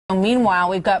Meanwhile,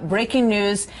 we've got breaking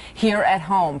news here at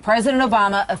home. President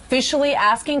Obama officially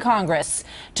asking Congress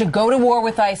to go to war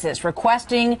with ISIS,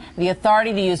 requesting the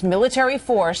authority to use military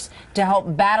force to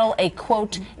help battle a,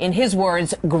 quote, in his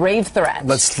words, grave threat.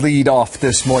 Let's lead off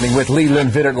this morning with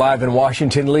Leland Vittert live in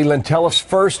Washington. Leland, tell us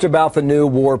first about the new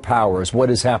war powers. What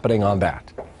is happening on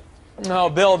that?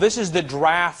 No, Bill, this is the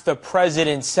draft the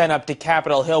president sent up to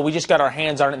Capitol Hill. We just got our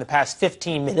hands on it in the past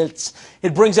 15 minutes.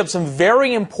 It brings up some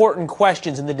very important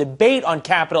questions, and the debate on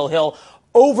Capitol Hill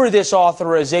over this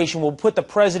authorization will put the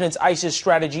president's ISIS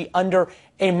strategy under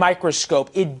a microscope.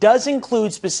 It does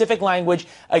include specific language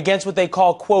against what they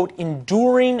call, quote,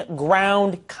 enduring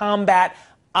ground combat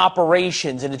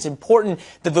operations. And it's important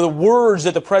that the words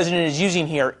that the president is using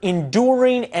here,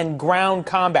 enduring and ground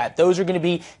combat, those are going to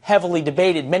be heavily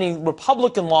debated. Many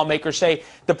Republican lawmakers say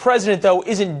the president, though,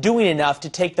 isn't doing enough to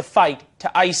take the fight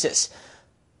to ISIS.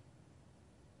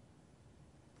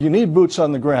 You need boots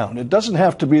on the ground. It doesn't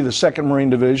have to be the 2nd Marine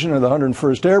Division or the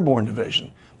 101st Airborne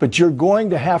Division, but you're going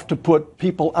to have to put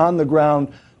people on the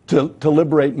ground to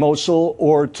liberate Mosul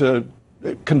or to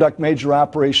conduct major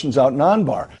operations out in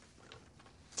Anbar.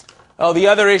 Oh, the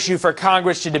other issue for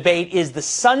Congress to debate is the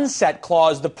sunset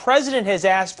clause. The president has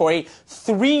asked for a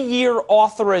 3-year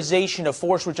authorization of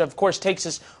force, which, of course, takes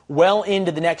us well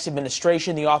into the next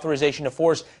administration. The authorization of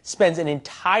force spends an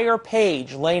entire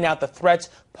page laying out the threats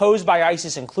posed by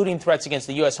ISIS, including threats against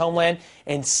the U.S. homeland,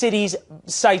 and cities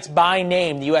cites by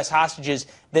name the U.S. hostages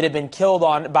that have been killed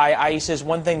by ISIS.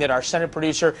 One thing that our Senate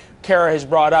producer, Kara, has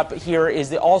brought up here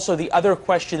is also the other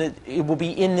question that it will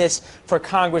be in this for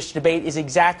Congress to debate is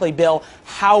exactly, Bill,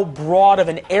 how broad of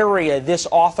an area this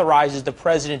authorizes the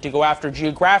president to go after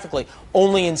geographically.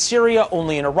 Only in Syria,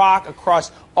 only in Iraq,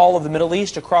 across all of the Middle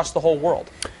East, across the whole world.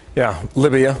 Yeah,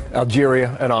 Libya,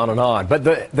 Algeria, and on and on. But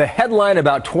the headline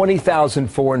about 20,000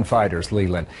 foreign fighters,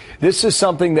 Leland, this is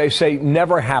something they say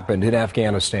never happened in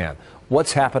Afghanistan.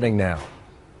 What's happening now?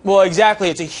 Well, exactly.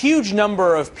 It's a huge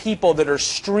number of people that are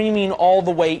streaming all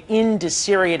the way into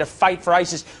Syria to fight for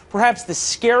ISIS. Perhaps the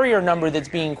scarier number that's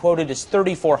being quoted is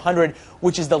 3,400,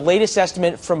 which is the latest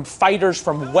estimate from fighters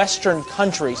from Western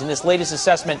countries. And this latest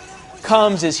assessment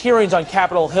comes as hearings on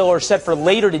Capitol Hill are set for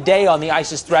later today on the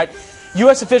ISIS threat.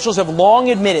 U.S. officials have long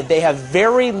admitted they have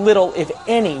very little, if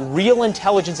any, real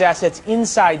intelligence assets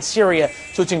inside Syria,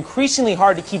 so it's increasingly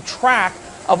hard to keep track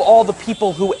of all the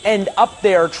people who end up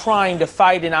there trying to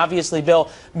fight. And obviously, Bill,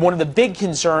 one of the big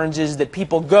concerns is that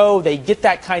people go, they get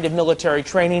that kind of military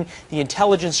training, the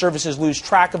intelligence services lose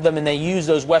track of them, and they use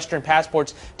those Western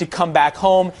passports to come back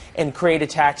home and create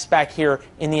attacks back here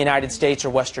in the United States or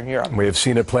Western Europe. We have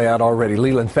seen it play out already.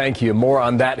 Leland, thank you. More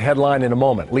on that headline in a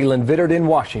moment. Leland Vittert in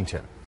Washington.